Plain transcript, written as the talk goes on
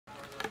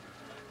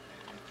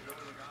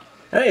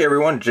Hey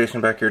everyone, Jason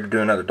back here to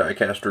do another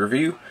Diecast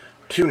review.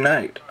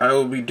 Tonight, I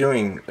will be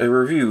doing a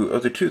review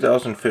of the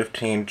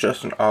 2015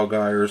 Justin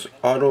Allgaier's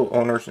Auto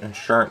Owners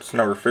Insurance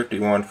number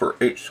 51 for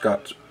H.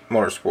 Scott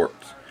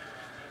Motorsports.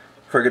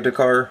 Before I get the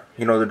car,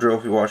 you know the drill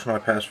if you watch my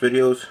past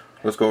videos.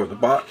 Let's go over the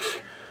box.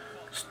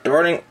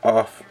 Starting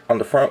off on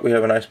the front, we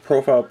have a nice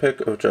profile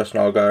pic of Justin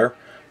Allgaier.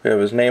 We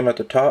have his name at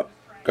the top,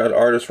 got an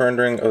artist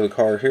rendering of the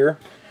car here,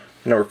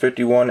 number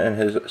 51 and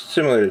his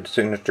simulated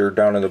signature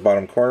down in the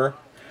bottom corner.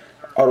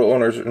 Auto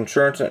Owners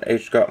Insurance and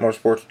H. Scott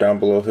Motorsports down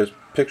below his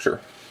picture.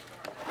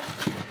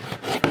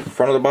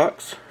 Front of the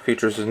box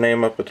features his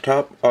name up at the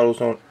top,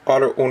 Auto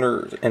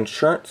Owners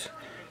Insurance.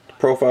 The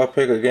profile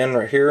pic again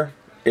right here,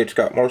 H.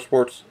 Scott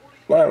Motorsports,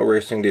 Lionel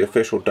Racing, the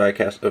official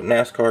diecast of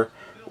NASCAR,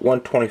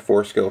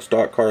 124 scale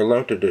stock car,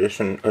 limited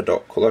edition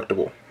adult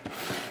collectible.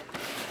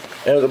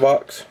 End of the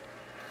box,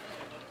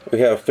 we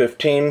have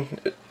 15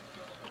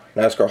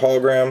 NASCAR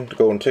hologram, the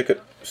golden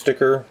ticket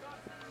sticker.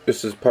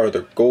 This is part of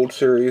the Gold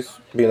Series,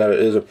 being that it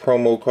is a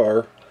promo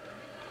car.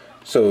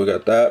 So we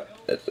got that.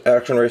 It's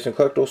Action Racing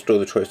Collectible, still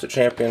the choice of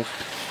champions.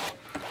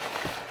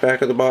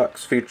 Back of the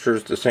box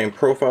features the same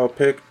profile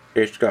pic,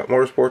 H. Scott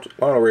Motorsports,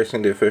 Lionel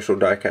Racing, the official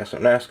diecast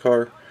of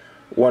NASCAR,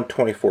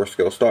 124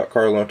 scale stock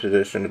car, limited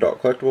edition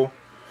adult collectible.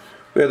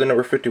 We have the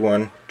number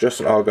 51,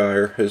 Justin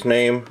Allgaier, his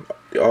name,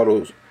 the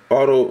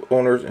Auto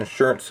Owners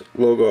Insurance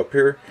logo up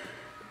here,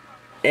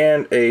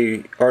 and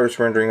a artist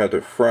rendering of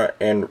the front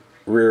and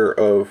rear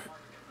of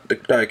the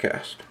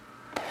diecast.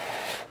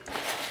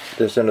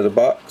 This end of the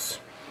box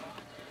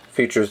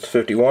features the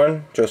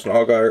 51, Justin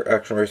Allgaier,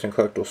 Action Racing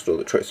Collectible, still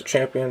the choice of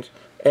champions,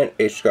 and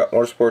H. Scott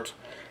Motorsports,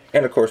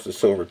 and of course the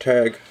silver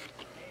tag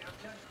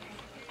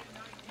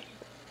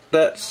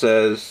that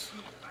says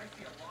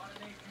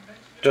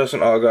Justin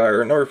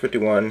Allgaier, number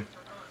 51,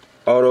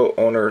 Auto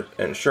Owner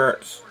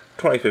Insurance,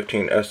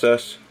 2015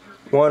 SS,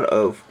 one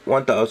of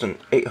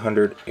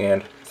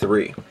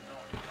 1,803.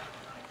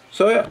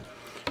 So yeah,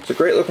 it's a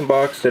great looking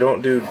box. They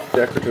don't do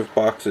decorative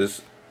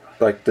boxes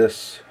like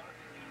this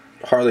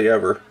hardly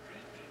ever,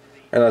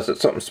 unless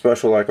it's something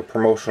special like a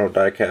promotional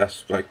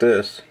diecast like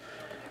this.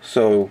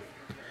 So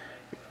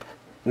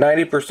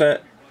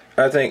 90%,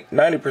 I think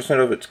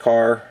 90% of its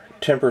car,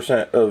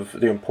 10% of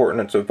the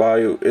importance of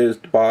value is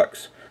the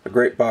box. A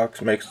great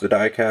box makes the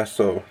diecast,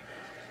 so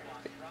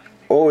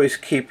always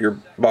keep your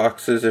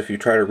boxes. If you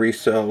try to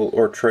resell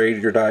or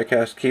trade your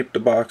diecast, keep the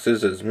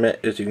boxes as mint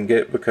as you can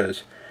get,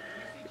 because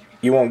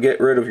you won't get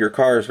rid of your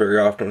cars very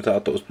often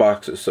without those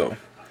boxes. So,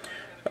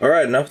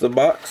 alright, enough of the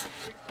box.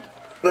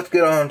 Let's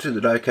get on to the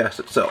diecast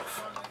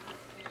itself.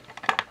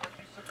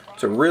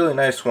 It's a really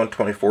nice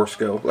 124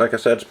 scale. Like I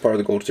said, it's part of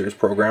the Gold Series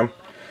program.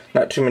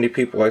 Not too many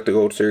people like the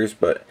Gold Series,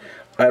 but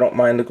I don't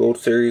mind the Gold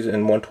Series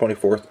in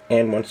 124th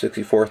and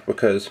 164th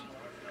because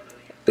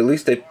at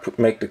least they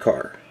make the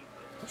car.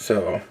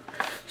 So,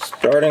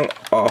 starting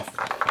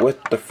off with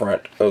the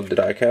front of the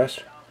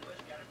diecast,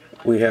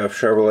 we have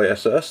Chevrolet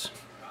SS.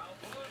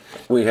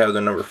 We have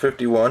the number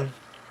 51,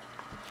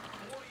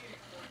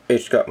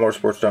 H. Scott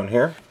Motorsports down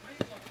here.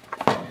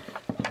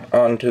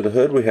 Onto the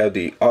hood, we have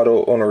the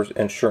Auto Owners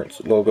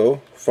Insurance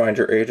logo. Find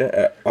your agent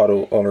at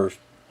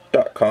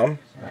AutoOwners.com.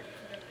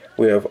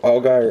 We have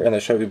Allgaier and the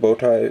Chevy bow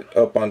tie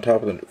up on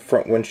top of the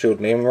front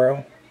windshield name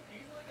rail.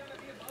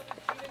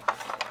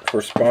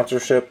 For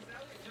sponsorship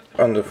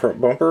on the front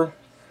bumper,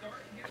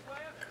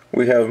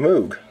 we have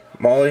Moog,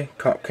 Molly,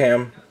 Comp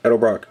Cam,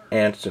 Edelbrock,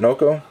 and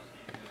Sunoco.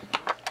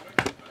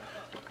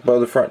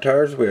 Above the front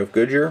tires, we have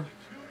Goodyear.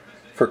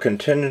 For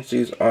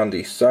contingencies on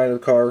the side of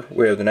the car,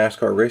 we have the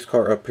NASCAR race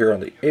car up here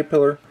on the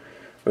A-pillar.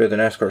 We have the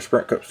NASCAR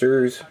Sprint Cup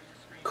Series,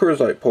 Coors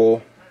Light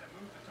pole,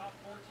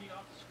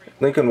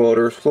 Lincoln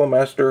Welders,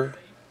 Flowmaster,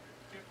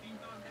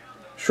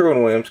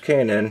 Sherwin-Williams,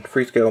 K&N,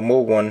 Freescale,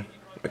 Mold 1,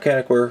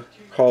 Mechanicware,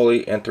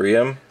 Holley, and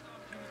 3M.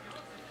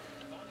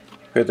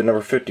 We have the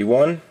number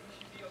 51.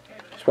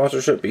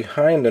 Sponsorship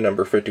behind the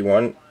number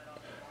 51,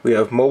 we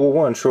have Mobile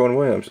One,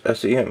 Sherwin-Williams,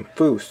 SEM,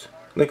 Foose,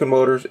 Lincoln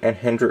Motors, and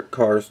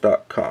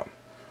HendrickCars.com.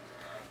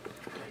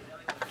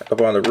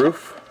 Up on the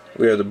roof,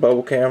 we have the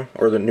bubble cam,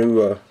 or the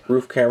new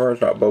roof camera.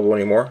 It's not bubble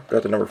anymore.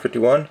 Got the number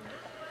 51.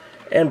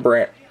 And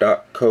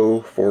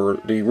Brandt.co for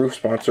the roof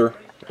sponsor,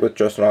 with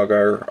Justin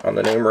Allgaier on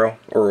the name rail,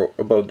 or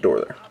above the door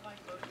there.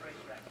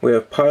 We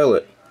have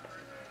Pilot,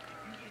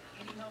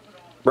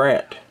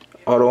 Brandt,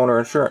 Auto Owner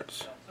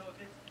Insurance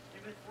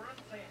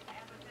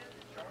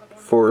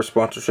for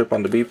sponsorship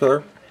on the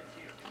B-pillar.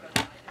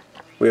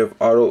 We have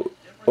Auto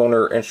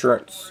Owner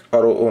Insurance,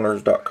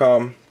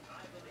 AutoOwners.com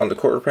on the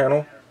quarter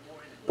panel.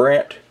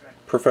 Brandt,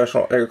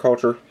 Professional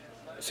Agriculture,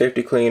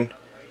 Safety Clean,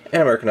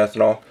 and American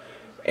Ethanol.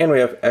 And we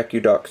have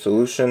AccuDoc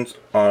Solutions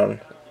on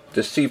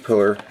the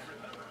C-pillar,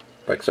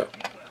 like so.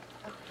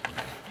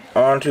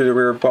 On to the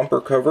rear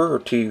bumper cover, or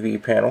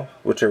TV panel,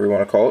 whichever you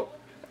want to call it.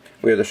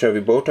 We have the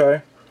Chevy bow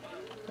tie,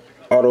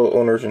 Auto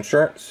Owners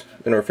Insurance,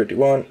 the number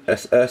 51,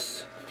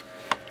 SS.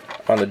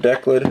 On the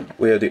deck lid,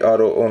 we have the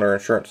Auto Owner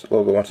Insurance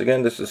logo once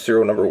again. This is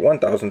serial number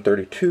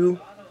 1032.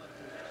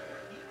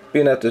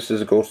 Being that this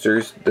is a Gold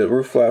Series, the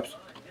roof flaps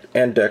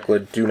and deck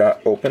lid do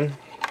not open.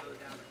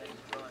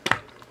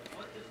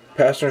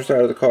 Passenger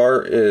side of the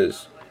car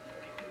is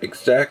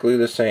exactly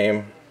the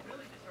same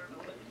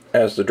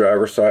as the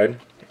driver's side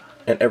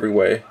in every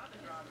way,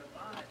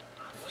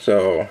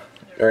 so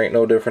there ain't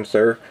no difference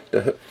there.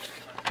 It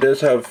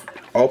does have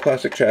all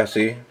plastic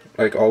chassis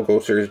like all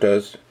Gold Series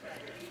does.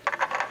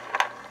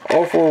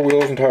 All four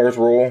wheels and tires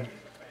roll.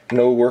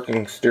 No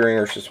working steering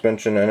or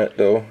suspension in it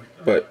though,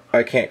 but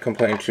I can't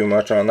complain too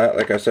much on that.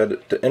 Like I said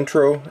at the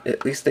intro,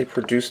 at least they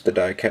produced the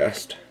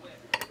diecast.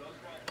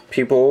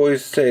 People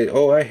always say,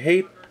 oh, I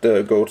hate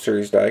the Gold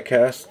Series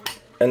diecast,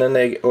 and then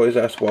they always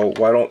ask, well,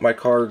 why don't my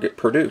car get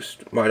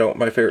produced? Why don't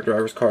my favorite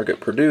driver's car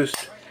get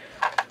produced?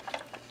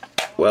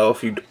 Well,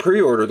 if you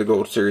pre-order the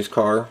Gold Series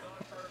car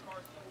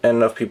and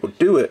enough people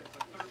do it,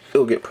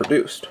 it'll get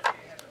produced.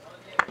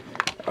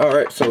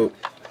 Alright, so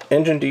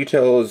engine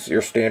detail is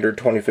your standard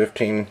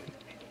 2015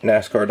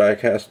 NASCAR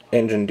diecast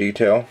engine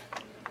detail.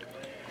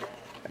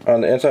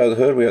 On the inside of the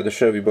hood we have the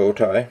Chevy bow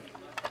tie.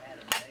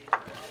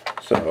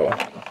 So,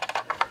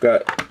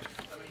 got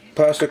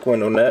plastic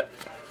window net.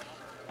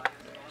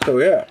 So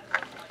yeah,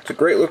 it's a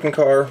great looking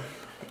car.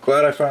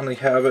 Glad I finally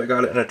have it.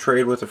 Got it in a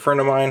trade with a friend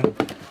of mine.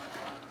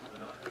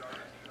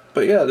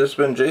 But yeah, this has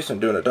been Jason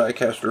doing a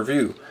diecast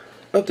review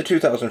of the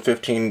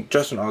 2015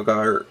 Justin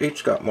Allgaier H.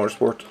 Scott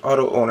Motorsports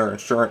Auto Owner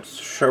Insurance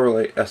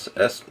Chevrolet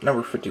SS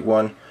number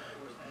 51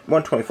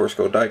 124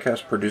 scale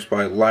diecast produced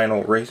by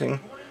Lionel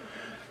Racing.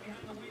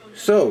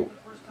 So,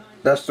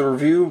 that's the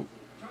review.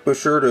 Be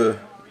sure to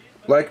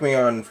like me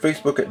on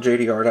Facebook at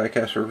JDR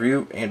Diecast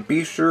Review, and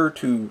be sure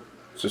to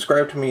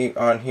subscribe to me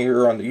on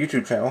here on the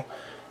YouTube channel.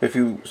 If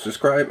you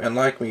subscribe and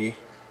like me,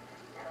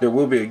 there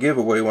will be a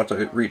giveaway once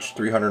I reach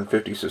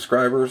 350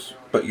 subscribers,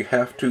 but you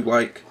have to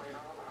like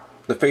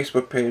the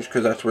Facebook page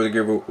because that's where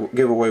the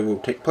giveaway will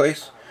take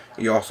place.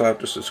 You also have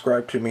to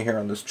subscribe to me here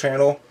on this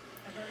channel.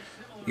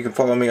 You can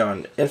follow me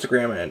on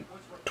Instagram and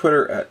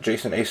Twitter at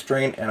Jason A.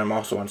 Strain, and I'm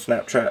also on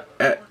Snapchat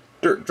at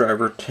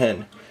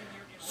DirtDriver10.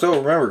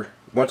 So remember,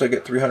 once I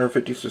get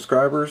 350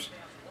 subscribers,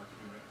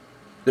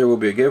 there will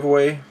be a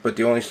giveaway, but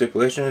the only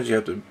stipulation is you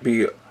have to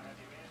be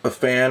a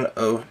fan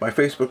of my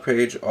Facebook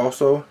page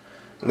also.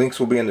 Links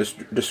will be in the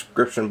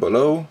description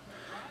below.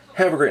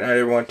 Have a great night,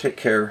 everyone. Take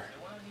care,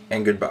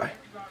 and goodbye.